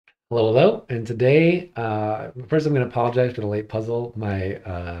Hello, hello. And today, first I'm going to apologize for the late puzzle. My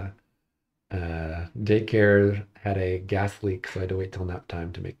daycare had a gas leak, so I had to wait till nap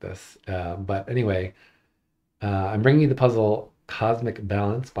time to make this. But anyway, I'm bringing you the puzzle Cosmic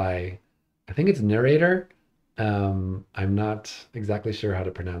Balance by, I think it's Narrator. I'm not exactly sure how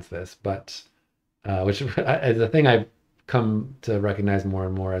to pronounce this, but which is a thing I've come to recognize more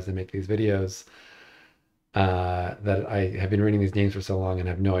and more as I make these videos. That I have been reading these names for so long and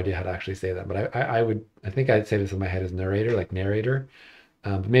have no idea how to actually say them. But I think I'd say this in my head as narrator, like narrator.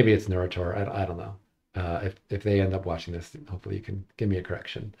 But maybe it's narrator. I don't know. If they end up watching this, hopefully you can give me a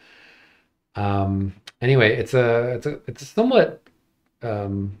correction. Anyway, it's a somewhat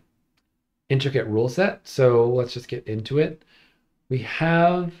um, intricate rule set. So let's just get into it. We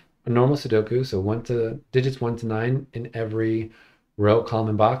have a normal Sudoku, so digits 1 to 9 in every row, column,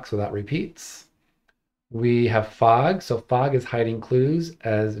 and box without repeats. We have fog. So fog is hiding clues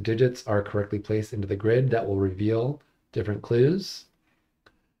as digits are correctly placed into the grid that will reveal different clues.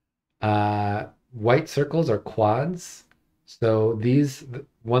 White circles are quads. So these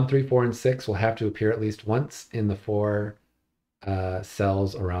 1, 3, 4, and 6 will have to appear at least once in the four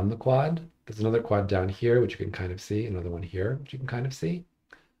cells around the quad. There's another quad down here, which you can kind of see, another one here, which you can kind of see.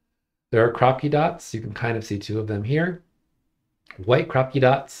 There are Kropke dots. You can kind of see two of them here. White Kropke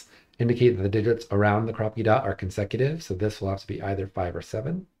dots indicate that the digits around the Kropke dot are consecutive. So this will have to be either 5 or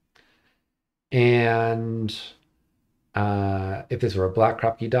 7. And if this were a black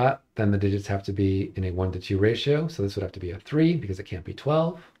Kropke dot, then the digits have to be in a 1 to 2 ratio. So this would have to be a 3 because it can't be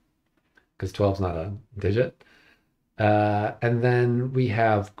 12 because 12 is not a digit. And then we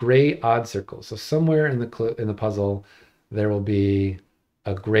have gray odd circles. So somewhere in the puzzle, there will be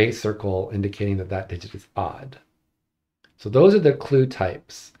a gray circle indicating that that digit is odd. So those are the clue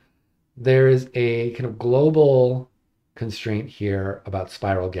types. There is a kind of global constraint here about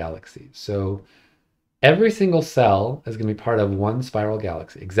spiral galaxies. So every single cell is going to be part of one spiral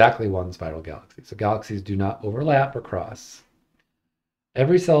galaxy, exactly one spiral galaxy. So galaxies do not overlap or cross.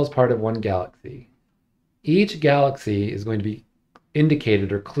 Every cell is part of one galaxy. Each galaxy is going to be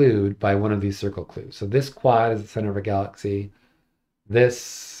indicated or clued by one of these circle clues. So this quad is the center of a galaxy.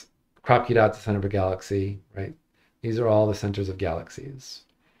 This Kropke dot is the center of a galaxy, right? These are all the centers of galaxies.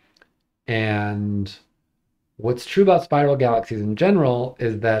 And what's true about spiral galaxies in general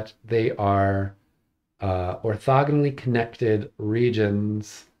is that they are orthogonally connected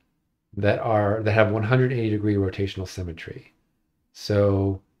regions that have 180-degree rotational symmetry.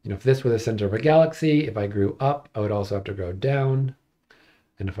 So, if this were the center of a galaxy, if I grew up, I would also have to grow down.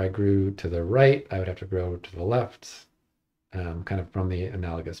 And if I grew to the right, I would have to grow to the left, kind of from the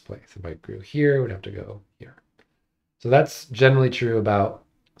analogous place. If I grew here, I would have to go here. So that's generally true about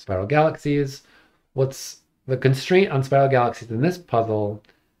spiral galaxies. What's the constraint on spiral galaxies in this puzzle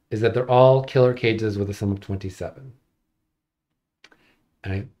is that they're all killer cages with a sum of 27.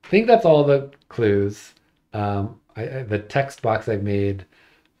 And I think that's all the clues. The text box I've made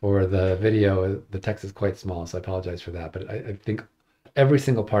for the video, the text is quite small, so I apologize for that. But I think every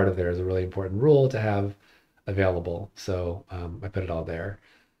single part of there is a really important rule to have available. So I put it all there.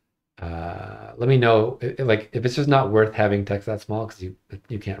 Let me know if it's just not worth having text that small because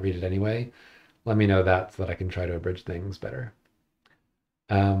you can't read it anyway. Let me know that so that I can try to abridge things better.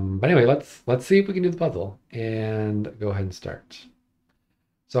 But anyway, let's see if we can do the puzzle and go ahead and start.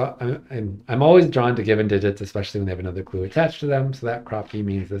 So I'm always drawn to given digits, especially when they have another clue attached to them. So that Kropke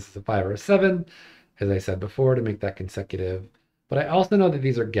means this is a 5 or a 7, as I said before, to make that consecutive. But I also know that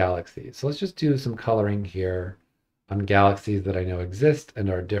these are galaxies. So let's just do some coloring here on galaxies that I know exist and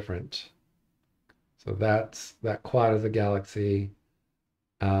are different. So that quad is a galaxy.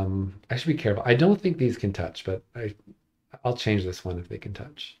 I should be careful. I don't think these can touch, but I'll change this one if they can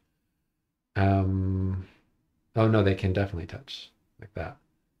touch. Oh no, they can definitely touch like that.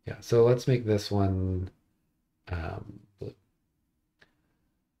 Yeah, so let's make this one blue.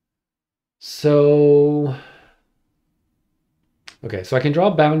 So, okay, so I can draw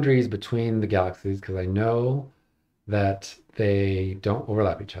boundaries between the galaxies because I know that they don't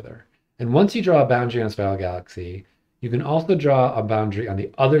overlap each other. And once you draw a boundary on a spiral galaxy, you can also draw a boundary on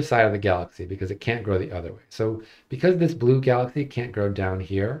the other side of the galaxy because it can't grow the other way. So because this blue galaxy can't grow down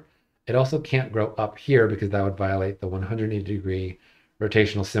here, it also can't grow up here because that would violate the 180-degree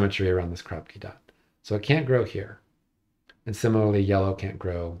rotational symmetry around this Kropke dot. So it can't grow here. And similarly, yellow can't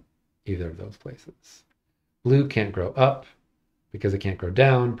grow either of those places. Blue can't grow up because it can't grow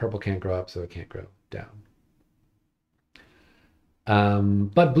down. Purple can't grow up, so it can't grow down.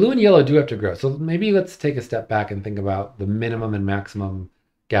 But blue and yellow do have to grow. So maybe let's take a step back and think about the minimum and maximum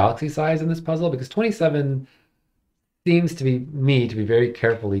galaxy size in this puzzle, because 27 seems to be very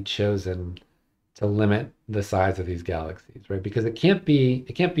carefully chosen to limit the size of these galaxies, right? Because it can't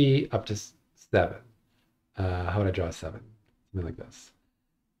be up to seven. How would I draw seven? Something like this.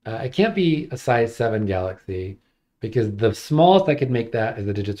 It can't be a size 7 galaxy because the smallest I could make that is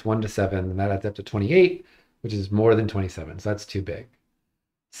the digits 1 to 7, and that adds up to 28, which is more than 27, so that's too big.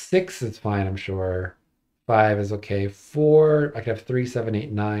 6 is fine, I'm sure. 5 is okay. 4, I could have 3, 7,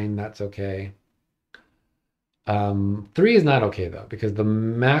 8, 9, that's okay. 3 is not okay though, because the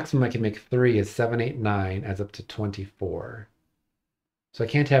maximum I can make 3 is 7, 8, 9, adds up to 24. So I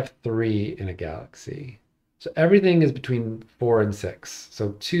can't have 3 in a galaxy. So everything is between 4 and 6.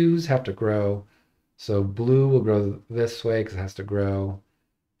 So 2s have to grow. So blue will grow this way because it has to grow.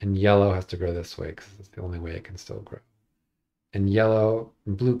 And yellow has to grow this way because it's the only way it can still grow. And yellow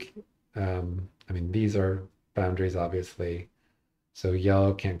and blue, I mean, these are boundaries, obviously. So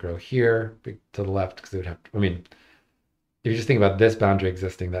yellow can't grow here to the left because it would have to, I mean, if you just think about this boundary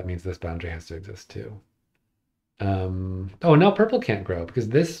existing, that means this boundary has to exist too. Oh, now purple can't grow because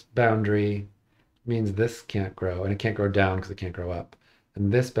this boundary means this can't grow, and it can't grow down because it can't grow up.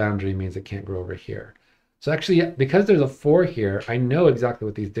 And this boundary means it can't grow over here. So actually, because there's a 4 here, I know exactly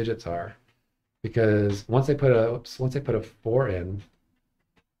what these digits are. Because once I put a 4 in,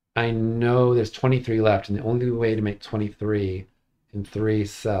 I know there's 23 left, and the only way to make 23 in 3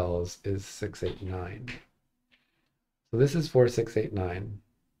 cells is 6, 8, 9. So this is 4, 6, 8, 9.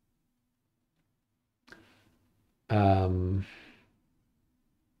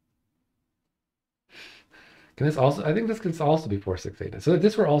 Can this also, I think this can also be 4, 6, 8, 9. So if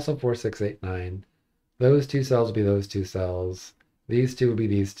this were also 4, 6, 8, 9, those two cells would be those two cells. These two would be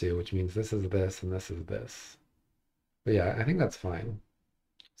these two, which means this is this and this is this. But yeah, I think that's fine.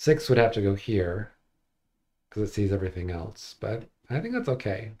 6 would have to go here because it sees everything else, but I think that's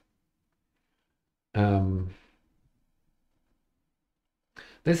okay.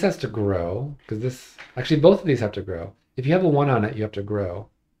 This has to grow because this, actually both of these have to grow. If you have a 1 on it, you have to grow.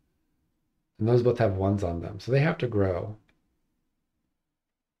 And those both have 1s on them, so they have to grow.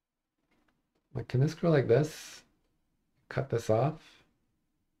 Like, can this grow like this? Cut this off?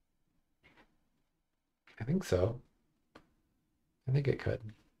 I think so. I think it could.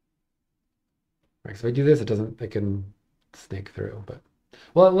 Right, so if I do this, it can snake through, but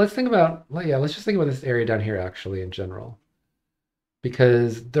well, let's just think about this area down here actually in general.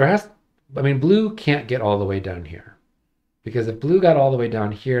 Because I mean, blue can't get all the way down here. Because if blue got all the way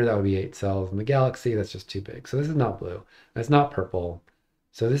down here, that would be 8 cells in the galaxy. That's just too big. So this is not blue. That's not purple.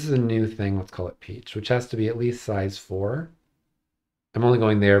 So this is a new thing. Let's call it peach, which has to be at least size 4. I'm only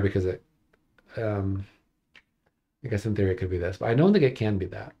going there because I guess in theory it could be this, but I don't think it can be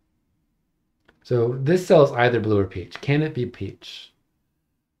that. So this cell is either blue or peach. Can it be peach?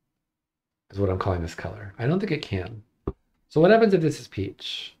 Is what I'm calling this color. I don't think it can. So what happens if this is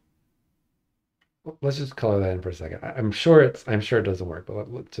peach? Let's just color that in for a second. I'm sure it doesn't work,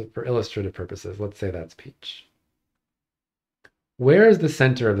 but for illustrative purposes, let's say that's peach. Where is the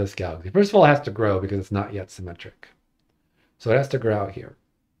center of this galaxy? First of all, it has to grow because it's not yet symmetric. So it has to grow out here.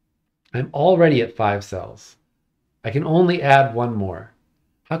 I'm already at 5 cells. I can only add 1 more.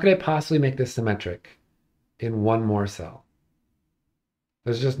 How could I possibly make this symmetric in 1 more cell?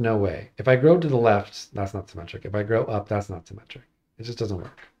 There's just no way. If I grow to the left, that's not symmetric. If I grow up, that's not symmetric. It just doesn't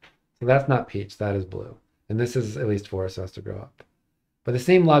work. So that's not peach, that is blue. And this is at least 4, so it has to grow up. By the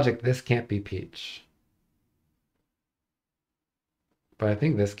same logic, this can't be peach. But I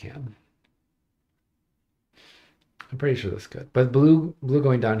think this can. I'm pretty sure this could. But blue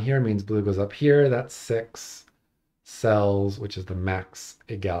going down here means blue goes up here. That's 6 cells, which is the max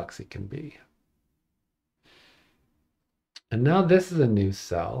a galaxy can be. And now this is a new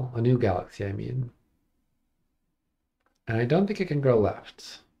cell, a new galaxy, I mean. And I don't think it can grow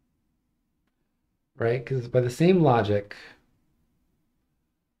left. Right? Because by the same logic,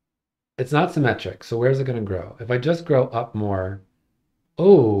 it's not symmetric. So where's it going to grow? If I just grow up more,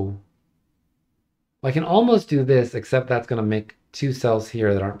 oh, I can almost do this, except that's going to make 2 cells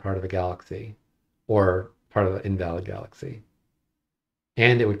here that aren't part of the galaxy or part of the invalid galaxy.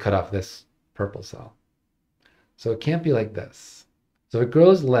 And it would cut off this purple cell. So it can't be like this. So if it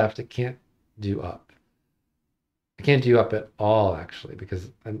grows left, it can't do up. It can't do up at all, actually, because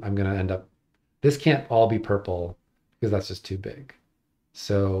I'm going to end up, this can't all be purple because that's just too big.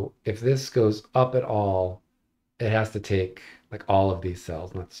 So if this goes up at all, it has to take like all of these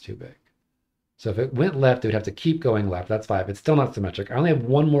cells, and that's too big. So if it went left, it would have to keep going left. That's 5. It's still not symmetric. I only have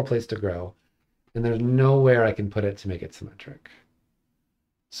 1 more place to grow, and there's nowhere I can put it to make it symmetric.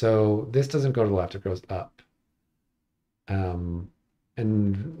 So this doesn't go to the left, it goes up.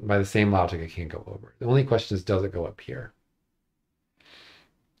 And by the same logic, it can't go over. The only question is, does it go up here?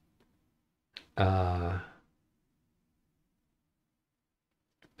 And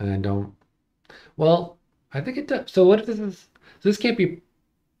I don't, well, I think it does. So what if this is, so this can't be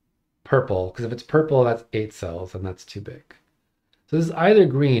purple, because if it's purple, that's 8 cells, and that's too big. So this is either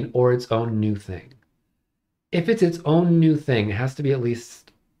green or its own new thing. If it's its own new thing, it has to be at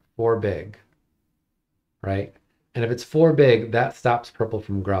least 4 big, right? And if it's 4 big, that stops purple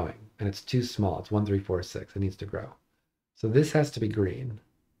from growing. And it's too small. It's 1, 3, 4, 6. It needs to grow. So this has to be green.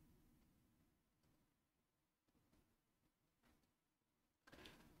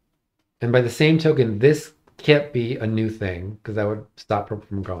 And by the same token, this can't be a new thing because that would stop purple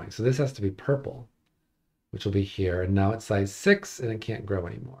from growing. So this has to be purple, which will be here. And now it's size 6 and it can't grow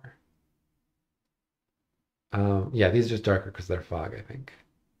anymore. Yeah, these are just darker because they're fog, I think.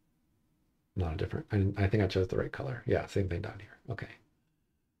 Not a different, I think I chose the right color. Yeah, same thing down here. Okay.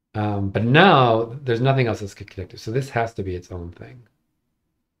 But now there's nothing else that's connected. So this has to be its own thing.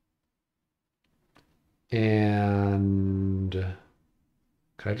 And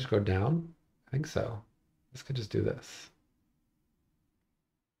could I just go down? I think so. This could just do this.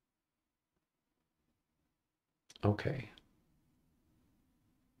 Okay.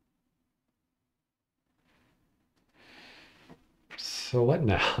 So what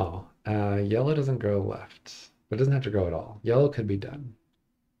now? Yellow doesn't grow left, but it doesn't have to grow at all. Yellow could be done.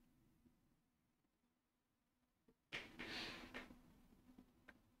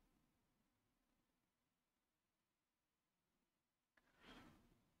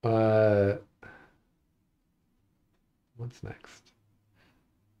 Uh, what's next?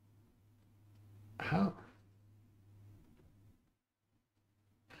 How?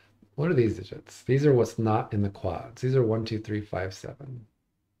 What are these digits? These are what's not in the quads. These are 1, 2, 3, 5, 7.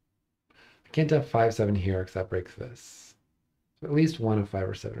 I can't have 5, 7 here because that breaks this. So at least 1 of 5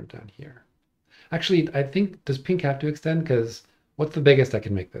 or 7 are down here. Actually, I think, does pink have to extend? Because what's the biggest I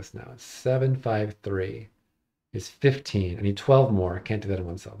can make this now? It's 7, 5, 3 is 15. I need 12 more. I can't do that in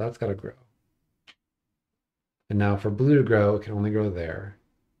one cell. That's got to grow. And now for blue to grow, it can only grow there.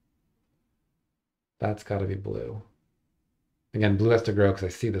 That's got to be blue. Again, blue has to grow because I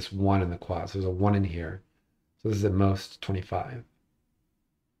see this 1 in the quad. So there's a 1 in here. So this is at most 25.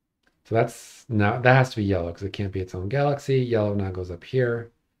 So that's now, that has to be yellow because it can't be its own galaxy. Yellow now goes up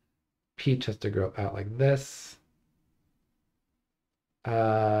here. Peach has to grow out like this.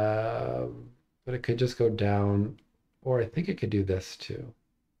 But it could just go down, or I think it could do this too.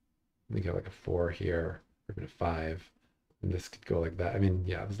 Let me go like a 4 here, or even a 5. And this could go like that. I mean,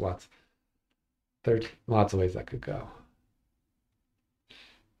 yeah, there's lots of ways that could go.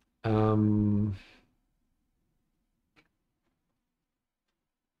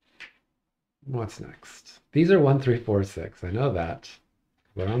 What's next? These are 1, 3, 4, 6. I know that.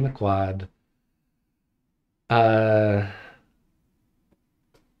 We're on the quad. That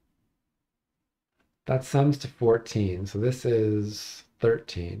sums to 14. So this is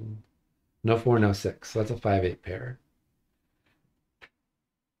 13. No 4, no 6. So that's a 5, 8 pair.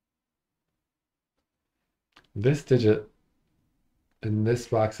 This digit in this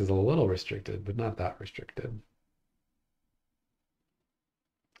box is a little restricted, but not that restricted.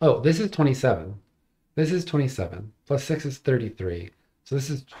 Oh, this is 27. This is 27. Plus 6 is 33. So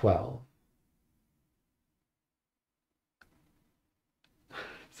this is 12.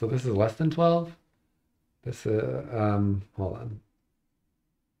 So this is less than 12? This, hold on.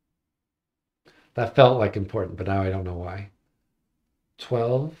 That felt like important, but now I don't know why.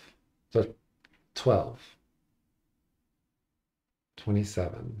 12, so 12.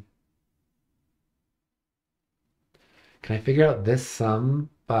 27. Can I figure out this sum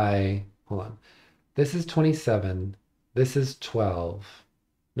by, hold on. This is 27. This is 12.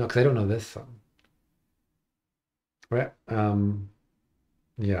 No, because I don't know this sum. Right?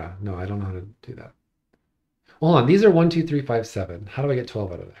 Yeah, no, I don't know how to do that. Hold on, these are 1, 2, 3, 5, 7. How do I get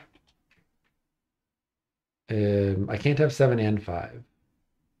 12 out of that? I can't have 7 and 5.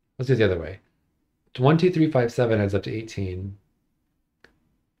 Let's do it the other way. 1, 2, 3, 5, 7 adds up to 18.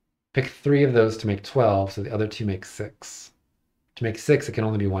 Pick 3 of those to make 12, so the other 2 make 6. To make 6, it can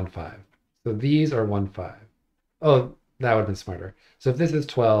only be 1, 5. So these are 1, 5. Oh, that would have been smarter. So if this is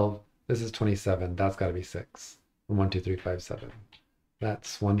 12, this is 27, that's got to be 6. 1, 2, 3, 5, 7.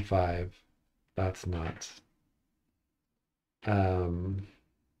 That's 1, 5. That's not.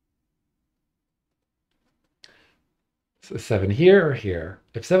 So 7 here or here?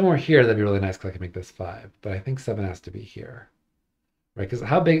 If 7 were here, that'd be really nice because I could make this 5. But I think 7 has to be here. Right? Because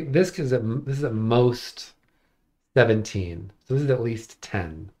how big this is at most 17. So this is at least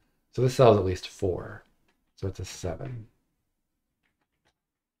 10. So this cell is at least 4. So it's a 7.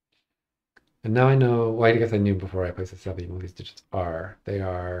 And now I know, well, I guess I knew before I placed the 7 what these digits are. They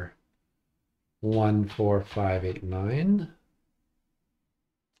are 1, 4, 5, 8, 9.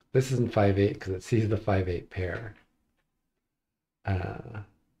 This isn't 5, 8 because it sees the 5, 8 pair. Uh,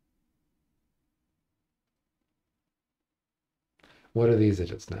 what are these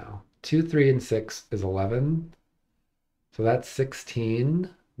digits now? 2, 3, and 6 is 11. So that's 16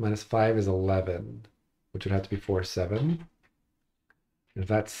 minus 5 is 11, which would have to be 4, 7. If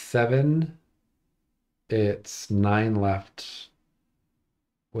that's 7, it's 9 left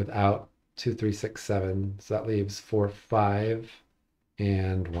without 2, 3, 6, 7. So that leaves 4, 5,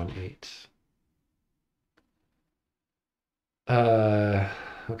 and 1, 8.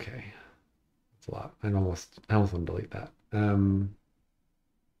 Okay. That's a lot. I almost want to delete that.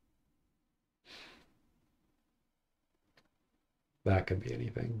 That could be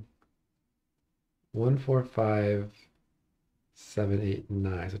anything. 1, 4, 5, 7, 8,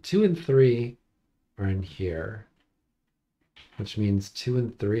 9. So 2 and 3 are in here, which means 2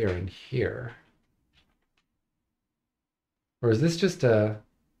 and 3 are in here. Or is this just this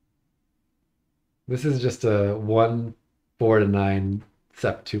is just a 1, 4 to 9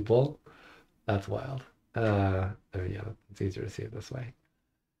 septuple? That's wild. Yeah, it's easier to see it this way.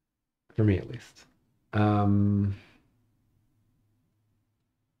 For me, at least.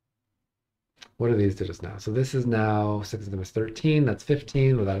 What are these digits now? So this is now 6 of them is 13. That's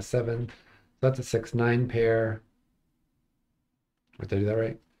 15 without a 7. So that's a 6, 9 pair. Did I do that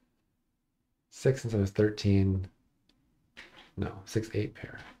right? 6 and 7 is 13. No, 6, 8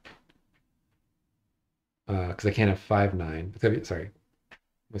 pair. Because I can't have 5, 9. It's gonna be, sorry.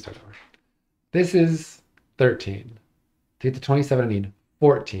 Let me start over. This is 13. To get to 27, I need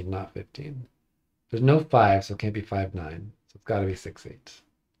 14, not 15. There's no 5, so it can't be 5, 9. So it's got to be 6, 8.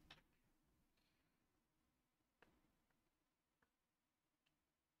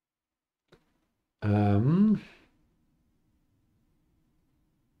 Um,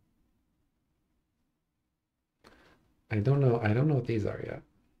 I don't know. I don't know what these are yet.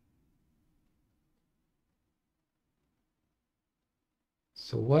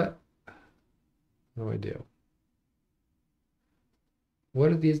 So what do I do?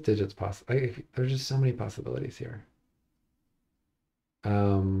 What are these digits possible? There's just so many possibilities here.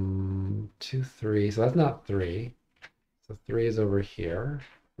 2, 3. So that's not 3. So 3 is over here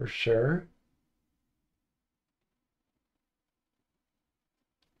for sure.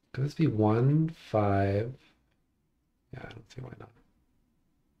 Could this be 1, 5? Yeah, I don't see why not.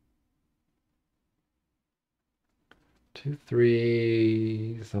 2,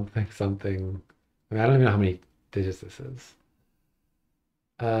 3, something, something. I mean, I don't even know how many digits this is.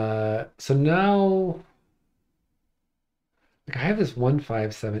 So now, like I have this 1,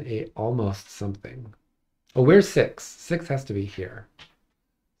 5, 7, 8, almost something. Oh, where's 6? 6 has to be here.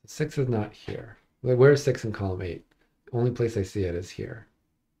 6 is not here. Like, where's 6 in column 8? The only place I see it is here.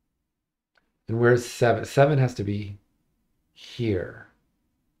 And where's 7? 7 has to be here,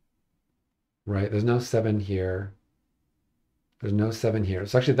 right? There's no 7 here. There's no 7 here.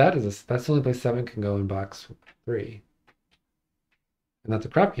 So actually that's the only place 7 can go in box 3. And that's a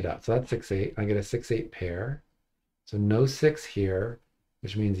crappy dot. So that's 6, 8. I get a 6, 8 pair. So no 6 here,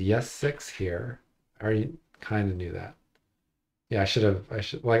 which means yes 6 here. I already kind of knew that. Yeah,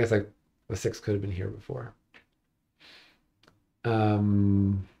 well, I guess the 6 could have been here before.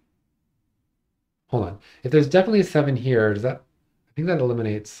 Hold on. If there's definitely a 7 here, I think that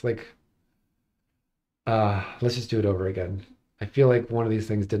eliminates, like, let's just do it over again. I feel like one of these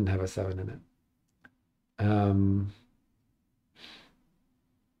things didn't have a 7 in it.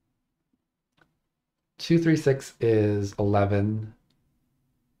 2, 3, 6 is 11.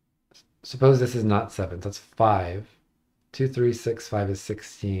 Suppose this is not 7, so that's 5. 2, 3, 6, 5 is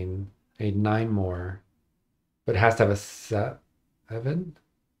 16. I need 9 more, but it has to have a 7.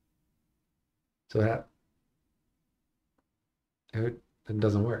 So it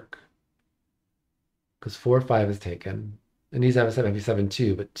doesn't work because 4, 5 is taken. It needs to have a 7, it'd be 7,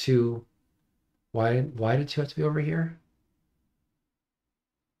 2, but 2, why did 2 have to be over here?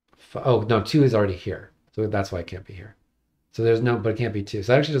 Oh, no, 2 is already here. So that's why it can't be here. So but it can't be 2.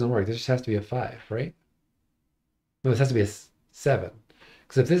 So that actually doesn't work. This just has to be a 5, right? No, this has to be a 7.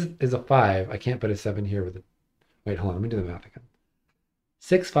 Because if this is a 5, I can't put a 7 here with it. Wait, hold on. Let me do the math again.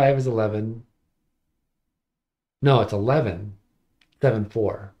 6, 5 is 11. No, it's 11. 7,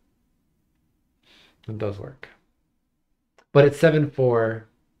 4. It does work. But it's 7, 4.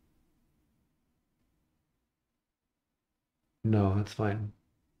 No, that's fine.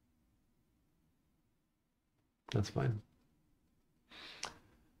 That's fine.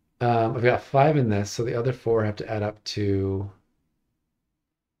 I've got 5 in this, so the other 4 have to add up to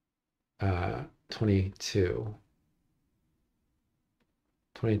 22.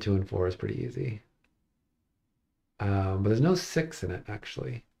 22 and 4 is pretty easy. But there's no 6 in it,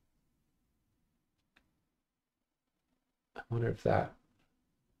 actually. I wonder if that...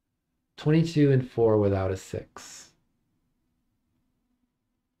 22 and 4 without a 6.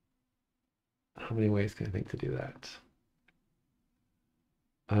 How many ways can I think to do that?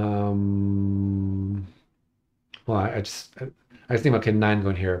 Well, I just think, okay, 9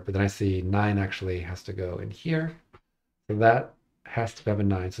 going here, but then I see 9 actually has to go in here. So that has to have a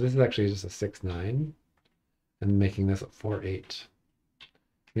 9. So this is actually just a 6, 9. And making this a 4, 8.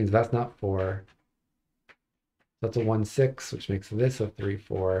 Means that's not 4. That's a 1, 6, which makes this a 3,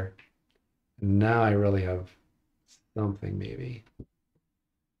 4. And now I really have something maybe.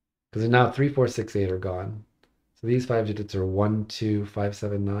 Because now 3, 4, 6, 8 are gone. So these 5 digits are 1, 2, 5,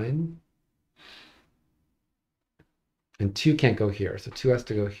 7, 9. And 2 can't go here. So 2 has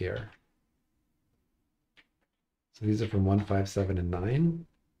to go here. So these are from 1, 5, 7, and 9.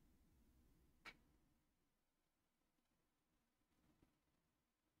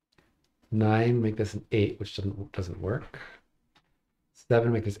 Nine, make this an 8, which doesn't work.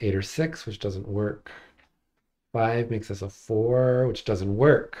 7, make this 8 or 6, which doesn't work. 5 makes this a 4, which doesn't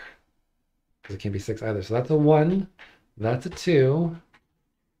work. Because it can't be 6 either. So that's a 1. That's a 2.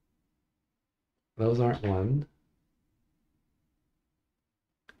 Those aren't 1.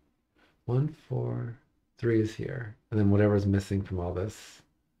 1, 4, 3 is here. And then whatever's missing from all this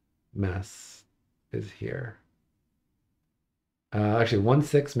mess is here. Actually, 1,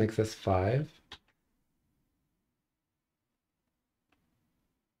 6 makes this 5.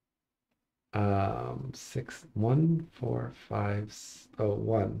 Six, 1, 4, 5, oh,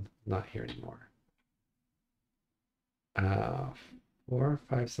 1, not here anymore. 4,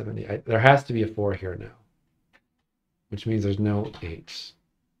 5, 7, 8. There has to be a 4 here now, which means there's no 8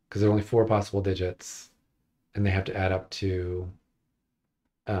 because there are only 4 possible digits, and they have to add up to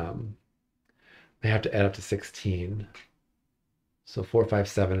 16. So 4, 5,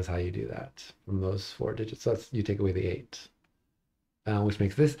 7 is how you do that from those 4 digits. So you take away the 8, which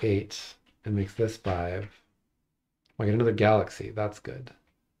makes this 8 and makes this 5. I get another galaxy. That's good.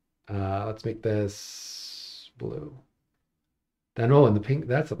 Let's make this blue. Then, oh, and the pink,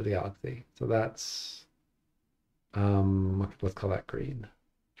 that's up at the galaxy. So that's, let's call that green.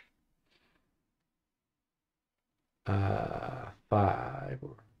 5.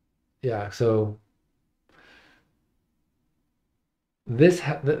 Yeah, so this,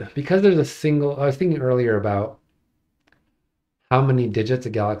 because there's a single, I was thinking earlier about how many digits a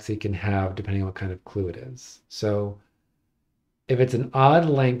galaxy can have depending on what kind of clue it is. So if it's an odd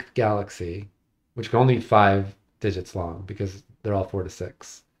length galaxy, which can only be 5 digits long because they're all 4 to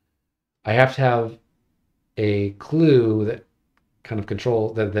 6, I have to have a clue that kind of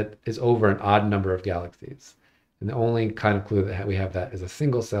control that is over an odd number of galaxies. And the only kind of clue that we have that is a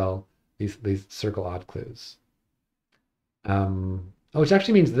single cell, these circle odd clues. Which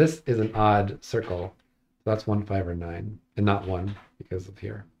actually means this is an odd circle. So that's 1, 5, or 9, and not 1 because of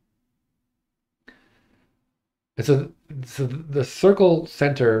here. And so the circle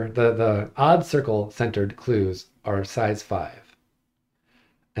center, the odd circle centered clues are size 5.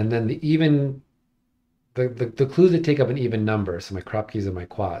 And then the clues that take up an even number, so my crop keys and my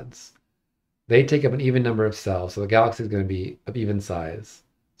quads, they take up an even number of cells. So the galaxy is going to be of even size.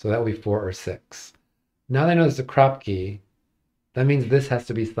 So that will be 4 or 6. Now that I know there's a crop key, that means this has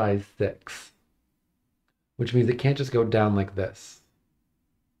to be size 6, which means it can't just go down like this.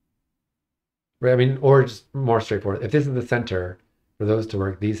 Right? I mean, or just more straightforward. If this is the center, for those to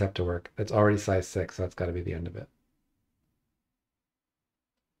work, these have to work. It's already size 6, so that's got to be the end of it.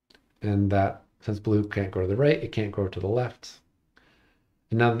 And that, since blue can't go to the right, it can't go to the left.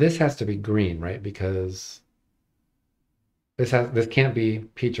 And now this has to be green, right? Because this can't be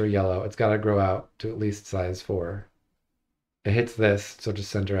peach or yellow. It's got to grow out to at least size 4. It hits this, so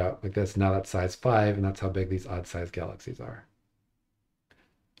just center out like this. Now that's size 5, and that's how big these odd size galaxies are.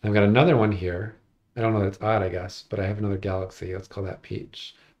 I've got another one here. I don't know that it's odd, I guess, but I have another galaxy. Let's call that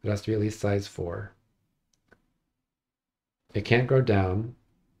peach. It has to be at least size 4. It can't grow down.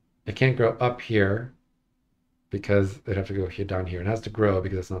 It can't grow up here because it'd have to go here down here. It has to grow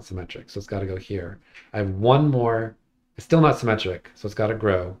because it's not symmetric, so it's got to go here. I have one more. It's still not symmetric, so it's got to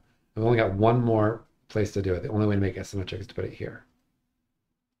grow. I've only got one more place to do it. The only way to make it symmetric is to put it here.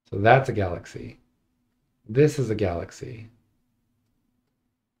 So that's a galaxy. This is a galaxy.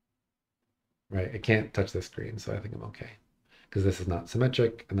 Right, it can't touch this screen, so I think I'm okay. Because this is not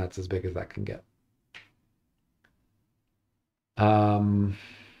symmetric, and that's as big as that can get. Um,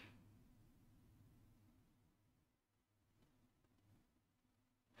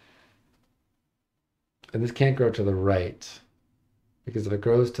 And this can't grow to the right, because if it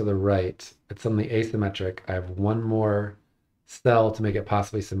grows to the right, it's suddenly asymmetric. I have one more cell to make it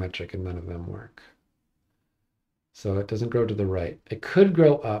possibly symmetric, and none of them work. So it doesn't grow to the right. It could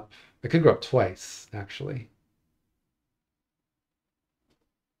grow up. It could grow up twice, actually.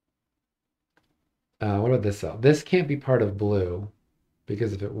 What about this cell? This can't be part of blue,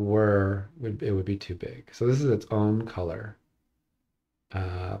 because if it were, it would be too big. So this is its own color.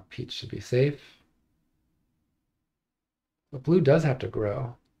 Peach should be safe. But blue does have to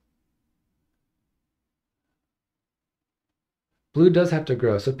grow. Blue does have to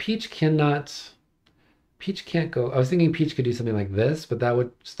grow. So peach can't go. I was thinking peach could do something like this, but that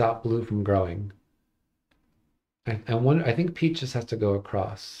would stop blue from growing. I think peach just has to go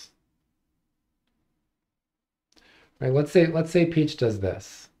across. Right, let's say peach does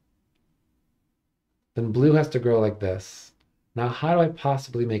this. Then blue has to grow like this. Now, how do I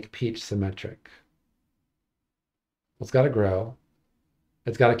possibly make peach symmetric? Well, it's got to grow.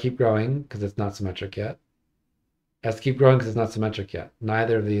 It's got to keep growing because it's not symmetric yet. It has to keep growing because it's not symmetric yet.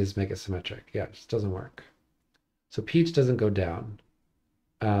 Neither of these make it symmetric. Yeah, it just doesn't work. So peach doesn't go down.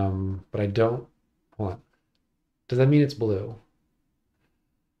 But I don't, hold on. Does that mean it's blue?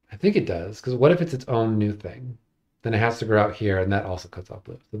 I think it does, because what if it's its own new thing? Then it has to grow out here, and that also cuts off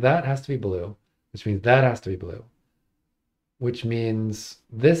blue. So that has to be blue, which means that has to be blue, which means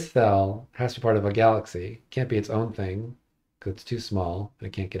this cell has to be part of a galaxy. Can't be its own thing, because it's too small, and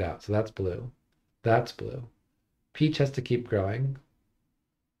it can't get out. So that's blue. That's blue. Peach has to keep growing,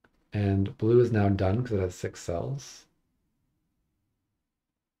 and blue is now done because it has 6 cells.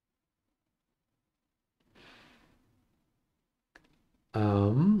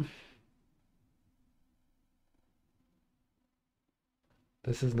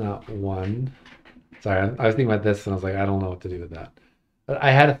 This is not 1. Sorry, I was thinking about this and I was like, I don't know what to do with that. But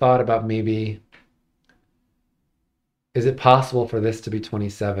I had a thought about maybe, is it possible for this to be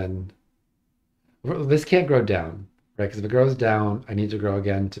 27? This can't grow down, right? Because if it grows down, I need to grow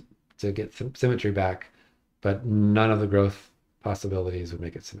again to get some symmetry back, but none of the growth possibilities would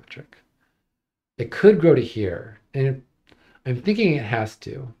make it symmetric. It could grow to here, and I'm thinking it has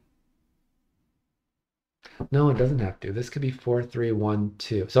to. No, it doesn't have to. This could be 4, 3, 1,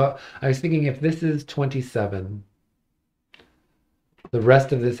 2. So I was thinking if this is 27, the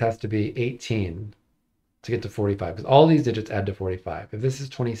rest of this has to be 18 to get to 45, because all these digits add to 45. If this is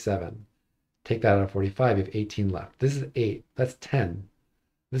 27, take that out of 45, you have 18 left. This is 8, that's 10.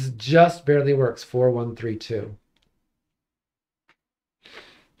 This just barely works, 4, 1, 3, 2.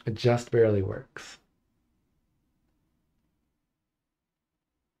 It just barely works.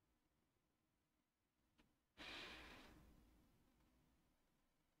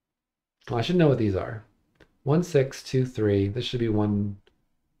 Well, I should know what these are. 1, 6, 2, 3. This should be 1.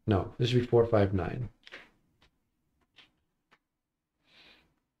 No, this should be 4, 5, 9.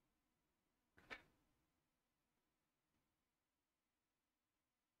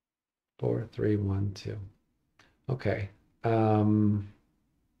 4, 3, 1, 2. Okay.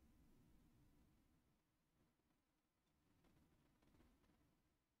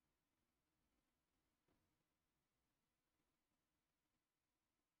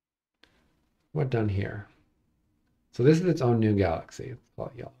 What done here? So this is its own new galaxy. Let's call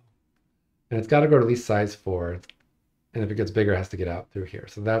it yellow. And it's got to go to at least size 4. And if it gets bigger, it has to get out through here.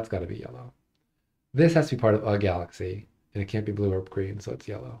 So that's got to be yellow. This has to be part of a galaxy. And it can't be blue or green, so it's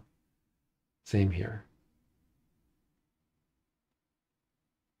yellow. Same here.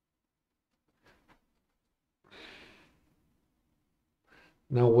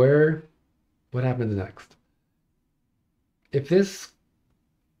 Now what happens next? If this,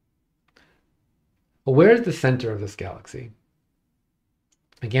 well, where's the center of this galaxy?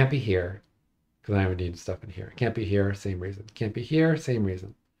 It can't be here, because I would need stuff in here. It can't be here, same reason. It can't be here, same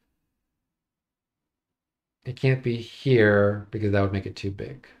reason. It can't be here, because that would make it too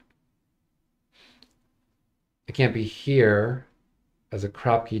big. It can't be here as a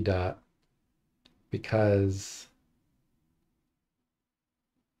crop key dot, because,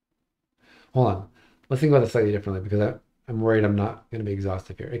 hold on, let's think about this slightly differently, because I'm worried I'm not going to be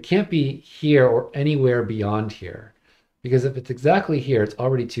exhaustive here. It can't be here or anywhere beyond here, because if it's exactly here, it's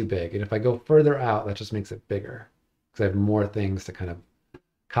already too big. And if I go further out, that just makes it bigger, because I have more things to kind of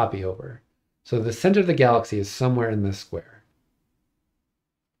copy over. So the center of the galaxy is somewhere in this square.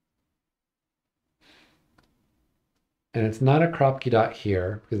 And it's not a crop key dot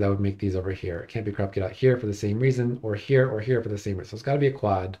here, because that would make these over here. It can't be crop key dot here for the same reason, or here for the same reason. So it's got to be a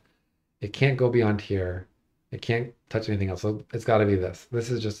quad. It can't go beyond here. It can't touch anything else. So it's got to be this. This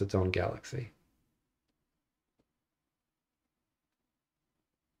is just its own galaxy.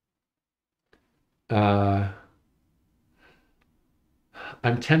 I'm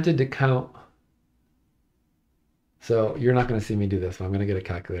tempted to count. So you're not going to see me do this, but I'm going to get a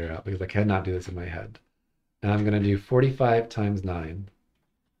calculator out because I cannot do this in my head. And I'm going to do 45 times 9,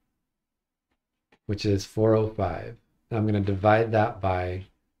 which is 405. And I'm going to divide that by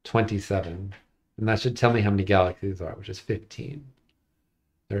 27. And that should tell me how many galaxies are, which is 15.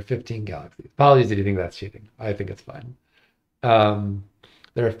 There are 15 galaxies. Apologies if you think that's cheating. I think it's fine.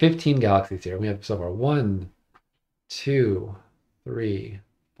 There are 15 galaxies here. We have so far 1, 2, 3,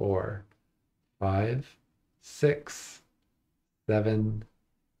 4, 5, 6, 7,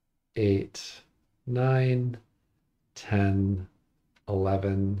 8, 9, 10,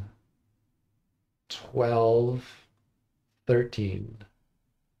 11, 12, 13.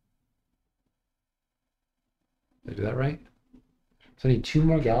 Did I do that right? So I need 2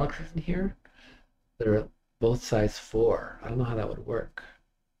 more galaxies in here. They're both size 4. I don't know how that would work.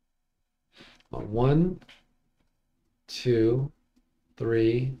 1, 2,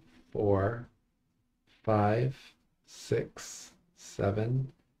 3, 4, 5, 6,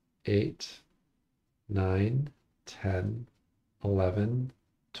 7, 8, 9, 10, 11,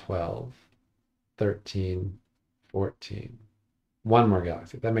 12, 13, 14. 1 more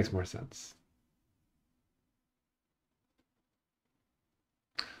galaxy. That makes more sense.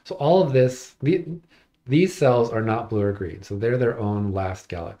 So all of this, these cells are not blue or green. So they're their own last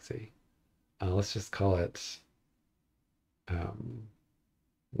galaxy. Let's just call it,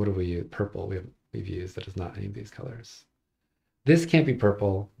 what do we use? Purple we've used. That is not any of these colors. This can't be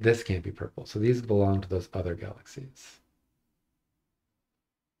purple. This can't be purple. So these belong to those other galaxies.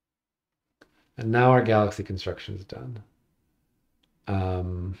 And now our galaxy construction is done.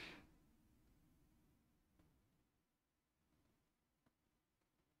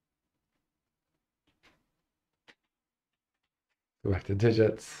 Go back to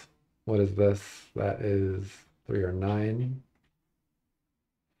digits. What is this? That is 3 or 9.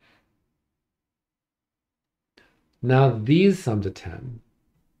 Now these sum to 10.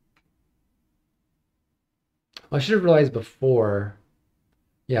 Well, I should have realized before,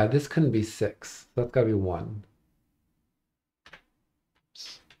 yeah, this couldn't be 6. That's got to be 1.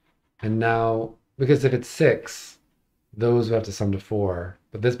 And now, because if it's 6, those would have to sum to 4.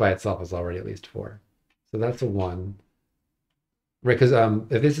 But this by itself is already at least 4. So that's a 1. Right, because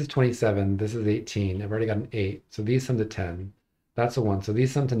if this is 27, this is 18. I've already got an 8. So these sum to 10. That's a 1. So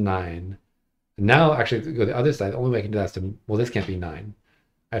these sum to 9. And now, actually, to go to the other side, the only way I can do that is to, well, this can't be 9.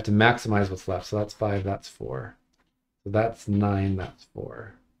 I have to maximize what's left. So that's 5, that's 4. So that's 9, that's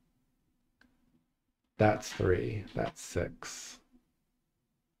 4. That's 3, that's 6.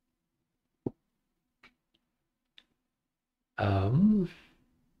 7.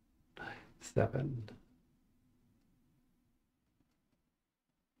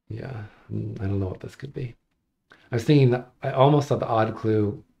 Yeah, I don't know what this could be. I was thinking that I almost thought the odd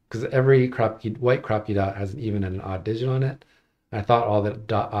clue, because every white Kropke dot has an even and an odd digit on it. I thought all the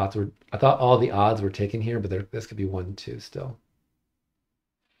I thought all the odds were taken here, but this could be 1, 2 still.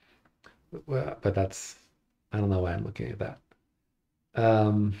 But that's, I don't know why I'm looking at that.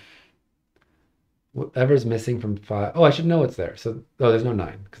 Whatever's missing from 5. Oh, I should know what's there. So, oh, there's no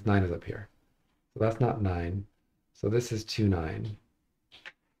 9 because 9 is up here. So that's not 9. So this is 2, 9.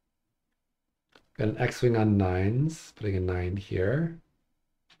 Got an X-wing on 9s, putting a 9 here.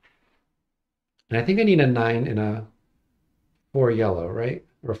 And I think I need a 9 in a 4 yellow, right?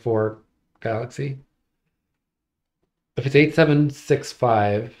 Or 4 galaxy. If it's 8, 7, 6,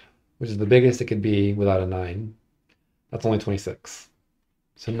 5, which is the biggest it could be without a 9, that's only 26.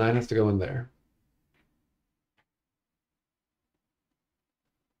 So 9 has to go in there.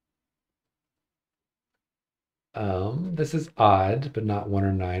 This is odd, but not 1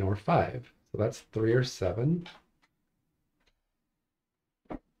 or 9 or 5. So that's 3 or 7.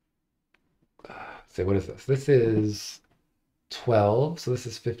 So what is this? This is 12, so this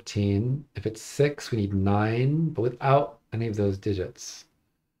is 15. If it's 6, we need 9, but without any of those digits.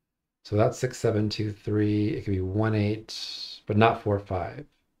 So that's 6, 7, 2, 3. It could be 1, 8, but not 4, 5.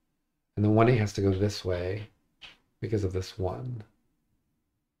 And the 1, 8 has to go this way because of this 1.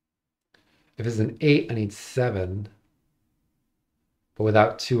 If it's an 8, I need 7, but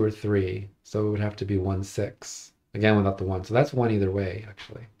without 2 or 3. So it would have to be 1, 6. Again, without the 1. So that's 1 either way,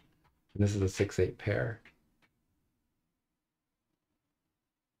 actually. And this is a 6, 8 pair.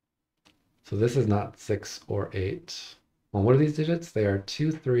 So this is not 6 or 8. Well, what are these digits? They are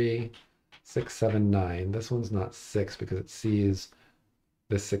 2, 3, 6, 7, 9. This one's not 6 because it sees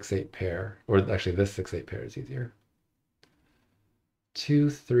this 6, 8 pair. Or actually, this 6, 8 pair is easier. 2,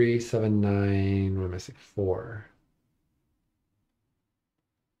 3, 7, 9. We're missing 4.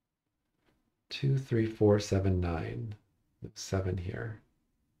 2, 3, 4, 7, 9. 7 here.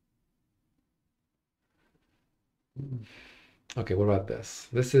 Okay, what about this?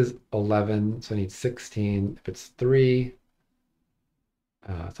 This is 11, so I need 16. If it's 3,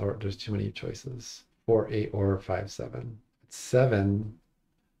 there's too many choices. 4, 8, or 5, 7. It's 7,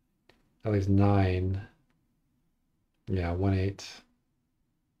 that leaves 9. Yeah, 1, 8,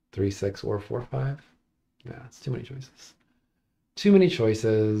 3, 6, or 4, 5. Yeah, it's too many choices. Too many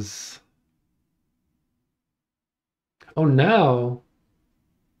choices. Oh, now.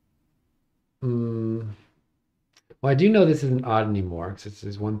 Well, I do know this isn't odd anymore because it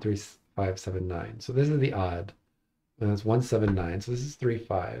says 1, 3, 5, 7, 9. So this is the odd. And it's 1, 7, 9. So this is 3,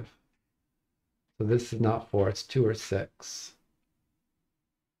 5. So this is not 4. It's 2 or 6.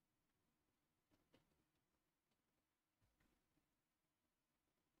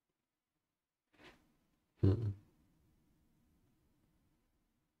 Hmm.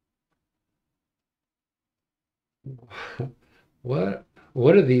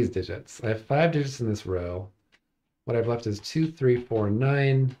 What are these digits? I have 5 digits in this row. What I've left is 2, 3, 4,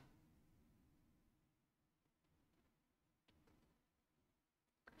 9.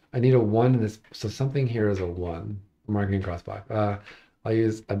 I need a 1 in this, so something here is a 1. I'm marking across box. I'll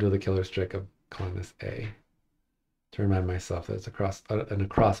do the killer's trick of calling this A to remind myself that it's an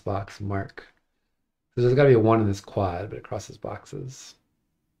across box mark. So there's got to be a 1 in this quad, but it crosses boxes.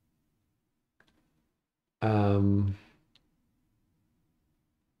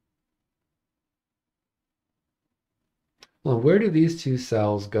 Well, where do these two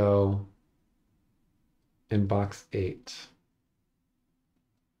cells go in box 8?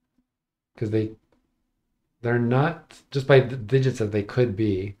 Because they're not, just by the digits that they could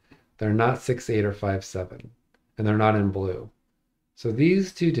be, they're not 6, 8, or 5, 7. And they're not in blue. So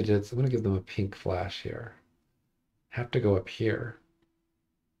these two digits, I'm going to give them a pink flash here, have to go up here.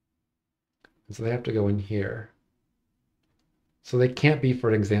 And so they have to go in here. So they can't be,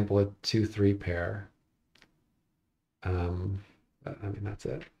 for example, a 2, 3 pair. I mean, that's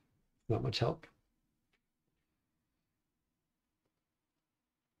it. Not much help.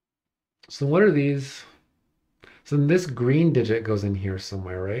 So what are these? So this green digit goes in here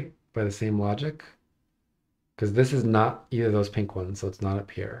somewhere, right? By the same logic. Because this is not either of those pink ones, so it's not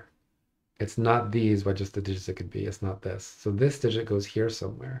up here. It's not these, but just the digits it could be. It's not this. So this digit goes here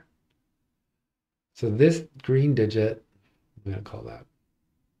somewhere. So this green digit, I'm going to call that.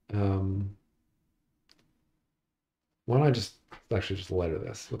 Why don't I just actually just letter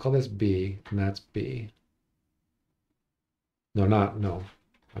this? We'll call this B, and that's B. No,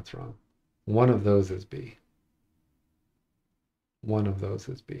 that's wrong. One of those is B. One of those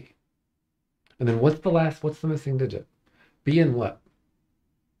is B. And then what's the missing digit? B and what?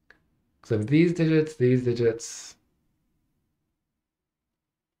 So if these digits,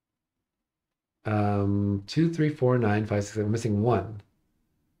 2, 3, 4, 9, 5, 6, 7, I'm missing 1.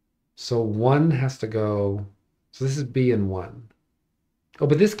 So 1 has to go, so this is B and 1. Oh,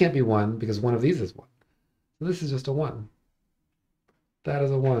 but this can't be 1 because one of these is 1. So this is just a 1. That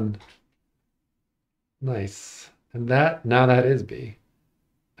is a 1. Nice. And now that is B.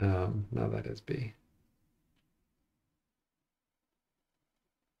 Now that is B.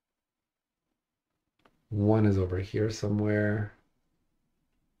 One is over here somewhere.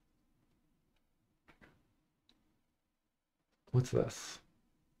 What's this?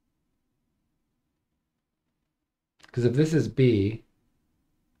 Because if this is B,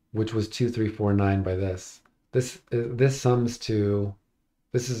 which was 2, 3, 4, 9 by this sums to,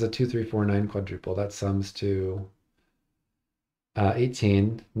 this is a 2, 3, 4, 9 quadruple. That sums to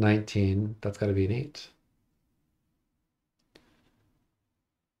 18, 19. That's got to be an 8.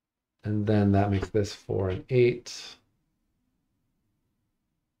 And then that makes this 4 and 8.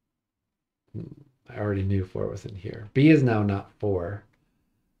 I already knew 4 was in here. B is now not 4.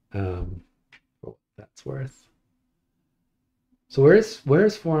 For what that's worth. So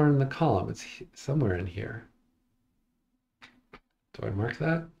where's 4 in the column? It's somewhere in here. Do I mark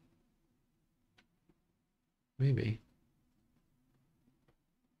that? Maybe.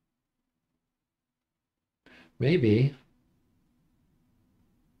 Maybe.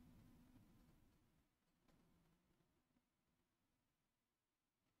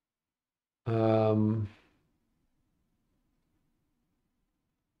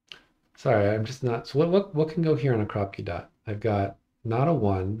 Sorry, I'm just not. So what can go here on a Kropke dot? I've got not a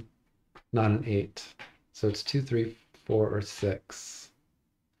 1, not an 8. So it's 2, 3, 4, or 6,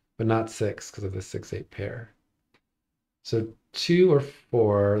 but not 6 because of the 6, 8 pair. So 2 or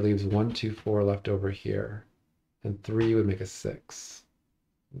 4 leaves 1, 2, 4 left over here, and 3 would make a 6.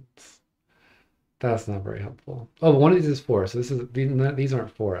 That's not very helpful. Oh, but one of these is 4. So these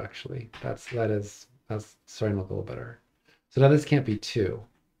aren't 4 actually. That's starting to look a little better. So now this can't be 2.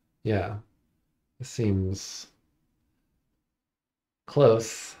 Yeah, it seems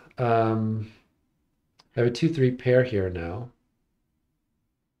close. I have a 2-3 pair here now.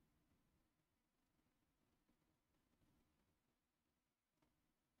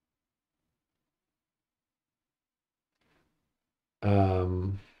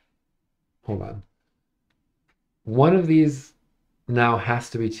 Um, Hold on. One of these now has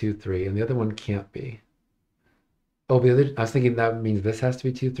to be 2-3, and the other one can't be. Oh, I was thinking that means this has to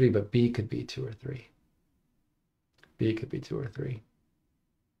be 2-3, but B could be 2 or 3. B could be 2 or 3.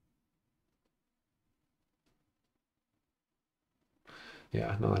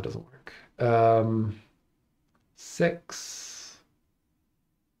 Yeah, no, that doesn't work. 6.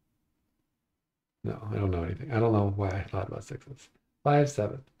 No, I don't know anything. I don't know why I thought about 6s. 5,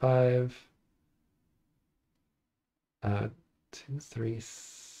 7, 5. 2, 3,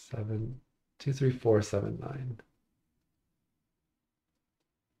 7. 2, 3, 4, 7, 9.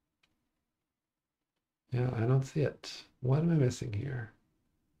 Yeah, I don't see it. What am I missing here?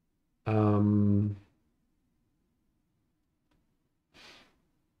 Um,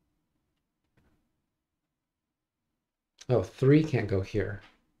 oh, 3 can't go here.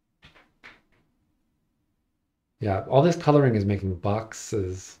 Yeah, all this coloring is making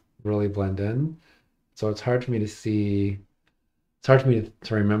boxes really blend in. So it's hard for me to see, it's hard for me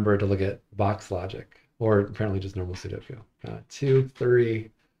to remember to look at box logic, or apparently just normal Sudoku. 2,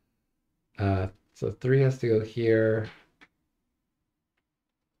 3. So 3 has to go here.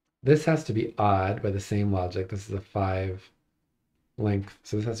 This has to be odd by the same logic. This is a 5 length,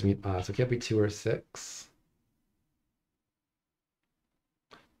 so this has to be odd. So it can't be 2 or 6.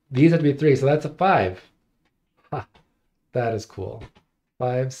 These have to be 3, so that's a 5. Ha, that is cool.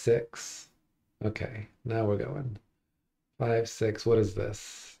 5, 6. Okay, now we're going. 5, 6. What is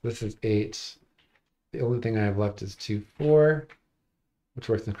this? This is 8. The only thing I have left is 2, 4, which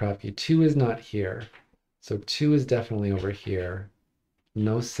works in the Kropke. 2 is not here. So 2 is definitely over here.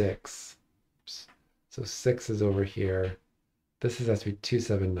 No 6. Oops. So 6 is over here. This has to be 2,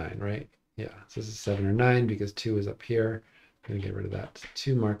 7, 9, right? Yeah, so this is 7 or 9 because 2 is up here. I'm going to get rid of that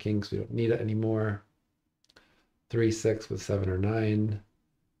 2 markings. We don't need it anymore. 3, 6 with 7 or 9.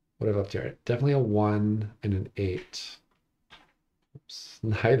 What have I left here? Definitely a 1 and an 8. Oops,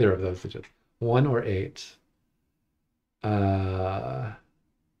 neither of those digits. 1 or 8.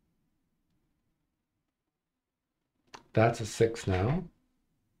 That's a 6 now.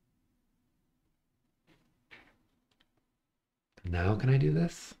 Now can I do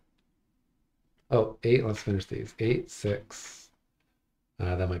this? Oh, 8. Let's finish these. 8, 6.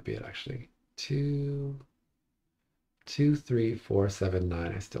 That might be it actually. 2, 2, 3, 4, 7,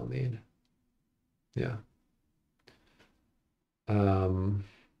 9. I still need. Yeah.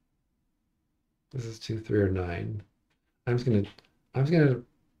 This is 2, 3, or 9. I'm just gonna, I'm just gonna,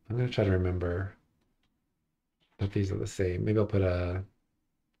 I'm gonna try to remember that these are the same. Maybe I'll put a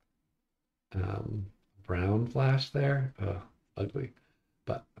um, brown flash there. Oh, ugly.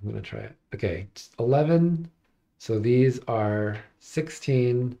 But I'm gonna try it. Okay, 11. So these are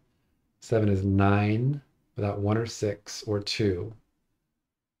 16. 7 is 9 without 1 or 6 or 2.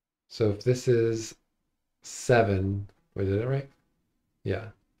 So if this is 7, wait, did I right? Yeah.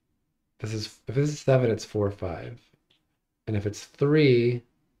 If this is 7, it's 4, 5. And if it's 3,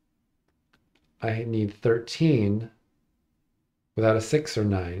 I need 13 without a 6 or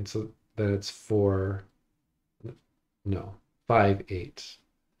 9. So then it's 4, no, 5, 8.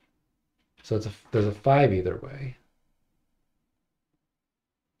 So there's a 5 either way.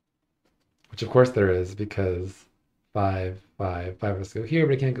 Which of course there is because 5, 5, 5 has to go here,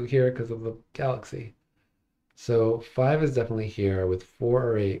 but it can't go here because of the galaxy. So 5 is definitely here with 4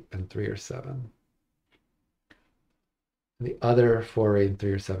 or 8 and 3 or 7. And the other 4, 8, and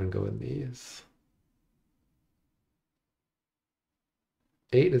 3 or 7 go in these.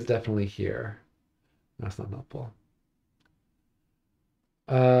 8 is definitely here. That's not helpful.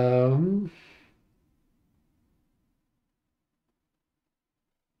 Um,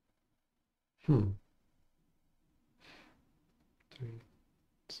 hmm.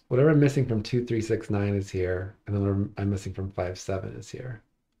 Whatever I'm missing from 2, 3, 6, 9 is here, and then whatever I'm missing from 5, 7 is here.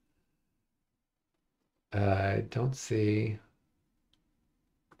 I don't see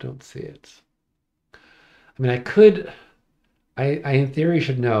it. I mean, I in theory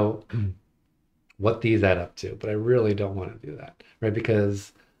should know what these add up to, but I really don't want to do that, right?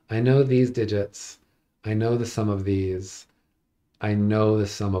 Because I know these digits, I know the sum of these, I know the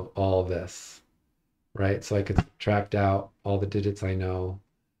sum of all this, right? So I could subtract out all the digits I know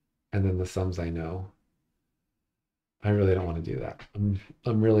and then the sums I know. I really don't want to do that. I'm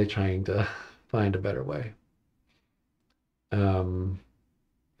really trying to find a better way. Um,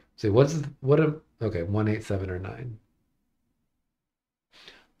 see, okay, 1, 8, 7, or 9.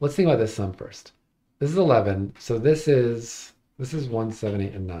 Let's think about this sum first. This is 11, so this is 1, 7,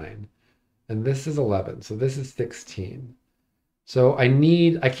 8, and 9. And this is 11, so this is 16. So I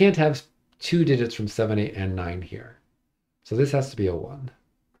can't have two digits from 7, 8, and 9 here. So this has to be a 1.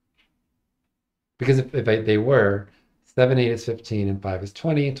 Because if they were, 7, 8 is 15, and 5 is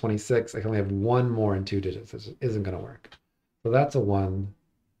 20, 26. I can only have one more in two digits. This isn't going to work. So that's a 1,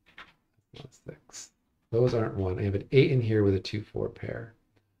 6. Those aren't 1. I have an 8 in here with a 2, 4 pair.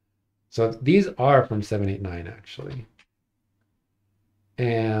 So these are from 7, 8, 9, actually.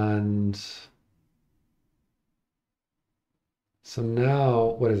 And so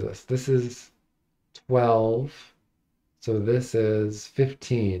now, what is this? This is 12. So this is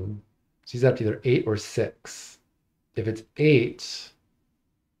 15. So these have to either 8 or 6. If it's 8,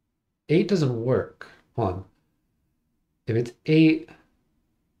 8 doesn't work. Hold on. If it's 8,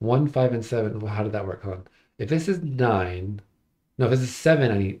 1, 5, and 7, well, how did that work? Hold on. If this is 9, no, if this is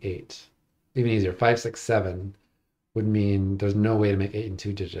 7, I need 8. Even easier. 5, 6, 7 would mean there's no way to make 8 in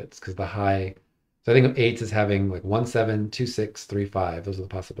two digits because the high. So I think of 8s as having like 1, 7, 2, 6, 3, 5. Those are the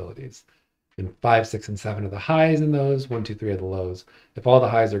possibilities. And 5, 6, and 7 are the highs in those. 1, 2, 3 are the lows. If all the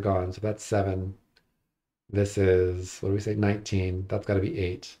highs are gone, so that's 7. This is, what do we say, 19. That's got to be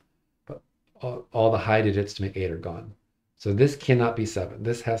 8. But all the high digits to make 8 are gone. So this cannot be 7.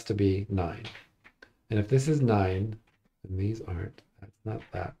 This has to be 9. And if this is 9, and these aren't, that's not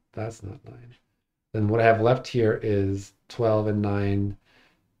that, that's not 9. Then what I have left here is 12 and 9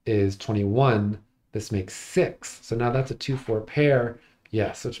 is 21. This makes 6. So now that's a 2, 4 pair.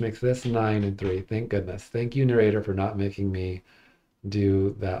 Yes, which makes this 9 and 3. Thank goodness. Thank you, narrator, for not making me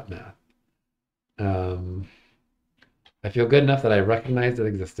do that math. I feel good enough that I recognize its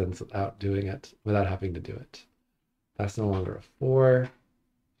existence without doing it, without having to do it. That's no longer a 4.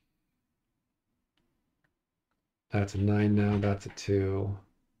 That's a 9 now. That's a 2.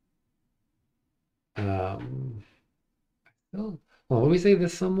 Well, what did we say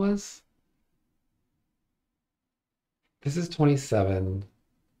this sum was? This is 27.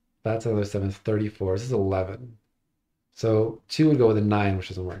 That's another 7. It's 34. This is 11. So 2 would go with a 9, which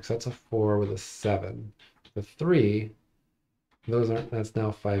doesn't work. So that's a 4 with a 7. The 3, that's now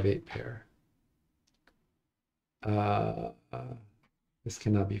 5, 8 pair. This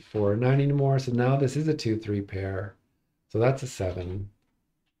cannot be 4 or 9 anymore. So now this is a 2, 3 pair. So that's a 7.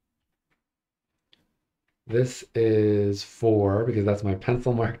 This is 4 because that's my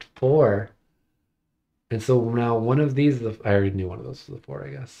pencil marked 4. And so now one of these, I already knew one of those was a 4, I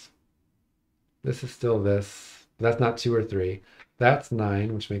guess. This is still this. That's not 2 or 3. That's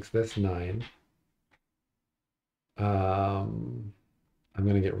 9, which makes this 9. I'm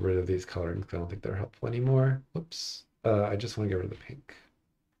going to get rid of these colorings because I don't think they're helpful anymore. Whoops. I just want to get rid of the pink.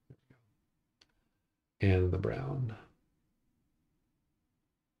 And the brown.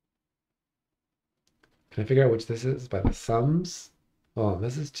 Can I figure out which this is by the sums? Oh,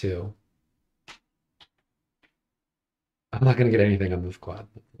 this is 2. I'm not going to get anything on this quad.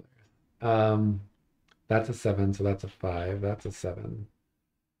 That's a 7, so that's a 5. That's a 7.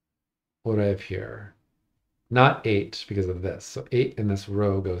 What do I have here? Not 8 because of this. So 8 in this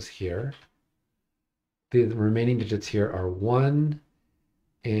row goes here. The remaining digits here are 1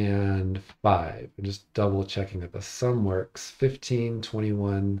 and 5. I'm just double checking that the sum works. 15,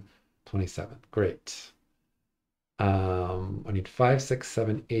 21, 27. Great. I need 5, 6,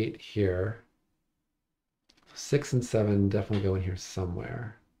 7, 8 here. 6 and 7 definitely go in here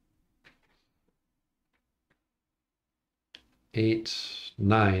somewhere. 8,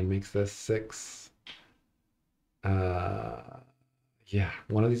 9 makes this 6. Yeah,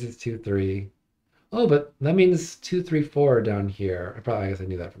 one of these is 2, 3. Oh, but that means 2, 3, 4 are down here. I guess I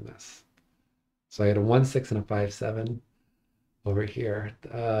knew that from this. So I had a 1, 6, and a 5, 7 over here.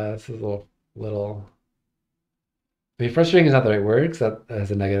 This is a little. I mean, frustrating is not the right word because that has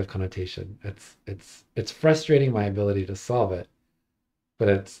a negative connotation. It's frustrating my ability to solve it,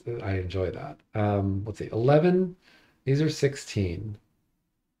 but I enjoy that. Let's see, 11. These are 16.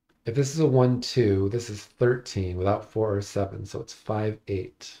 If this is a 1, 2, this is 13 without 4 or 7, so it's 5,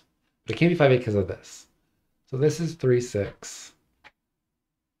 8. But it can't be 5, 8 because of this. So this is 3, 6.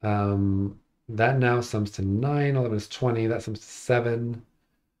 That now sums to 9. 11 is 20. That sums to 7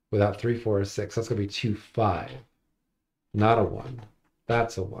 without 3, 4, or 6. So that's going to be 2, 5. Not a 1.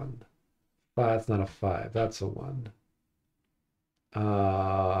 That's a 1. That's not a 5. That's a 1.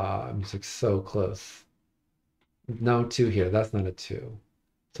 I'm just like so close. No 2 here. That's not a 2.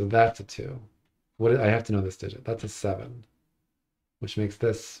 So that's a 2. I have to know this digit. That's a 7, which makes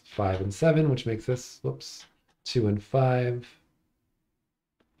this 5 and 7, which makes this, whoops, 2 and 5.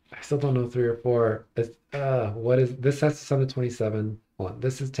 I still don't know 3 or 4. What is this? Has to sum to 27. Hold on.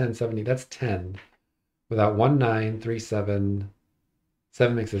 This is 1070. That's 10. Without 1, 9, 3, 7.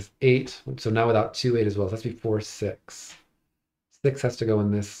 7 makes this 8. So now without 2, 8 as well. So that's be 4, 6. 6 has to go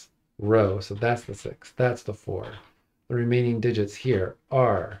in this row. So that's the 6. That's the 4. The remaining digits here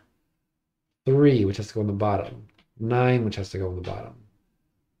are 3, which has to go in the bottom. 9, which has to go in the bottom.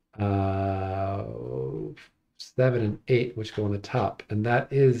 7 and 8, which go on the top. And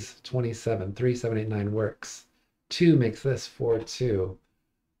that is 27. 3, 7, 8, 9 works. 2 makes this 4, 2.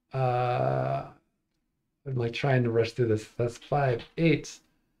 I'm like trying to rush through this. That's 5, 8.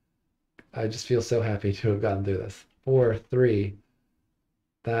 I just feel so happy to have gotten through this. 4, 3.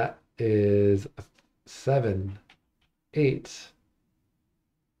 That is 7, 8.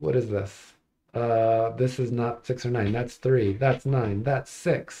 What is this? This is not 6 or 9. That's 3. That's 9. That's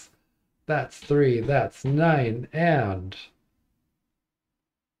 6. That's 3. That's 9. And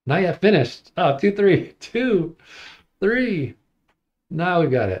not yet finished. Oh, 2, 3. 2, 3. Now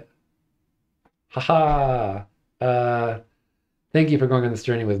we've got it. Haha. Thank you for going on this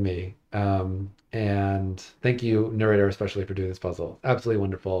journey with me. And thank you, narrator, especially for doing this puzzle. Absolutely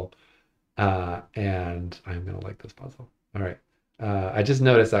wonderful. And I'm gonna like this puzzle. All right. I just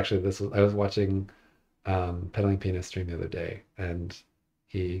noticed actually I was watching Pedaling Penis stream the other day, and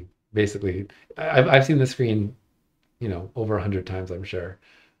he basically I've seen the screen, over 100 times, I'm sure,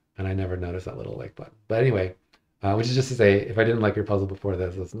 and I never noticed that little like button. But anyway, which is just to say, if I didn't like your puzzle before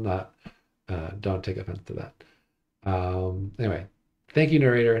this, it's not don't take offense to that. Anyway, thank you,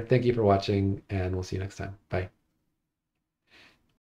 narrator. Thank you for watching, and we'll see you next time. Bye.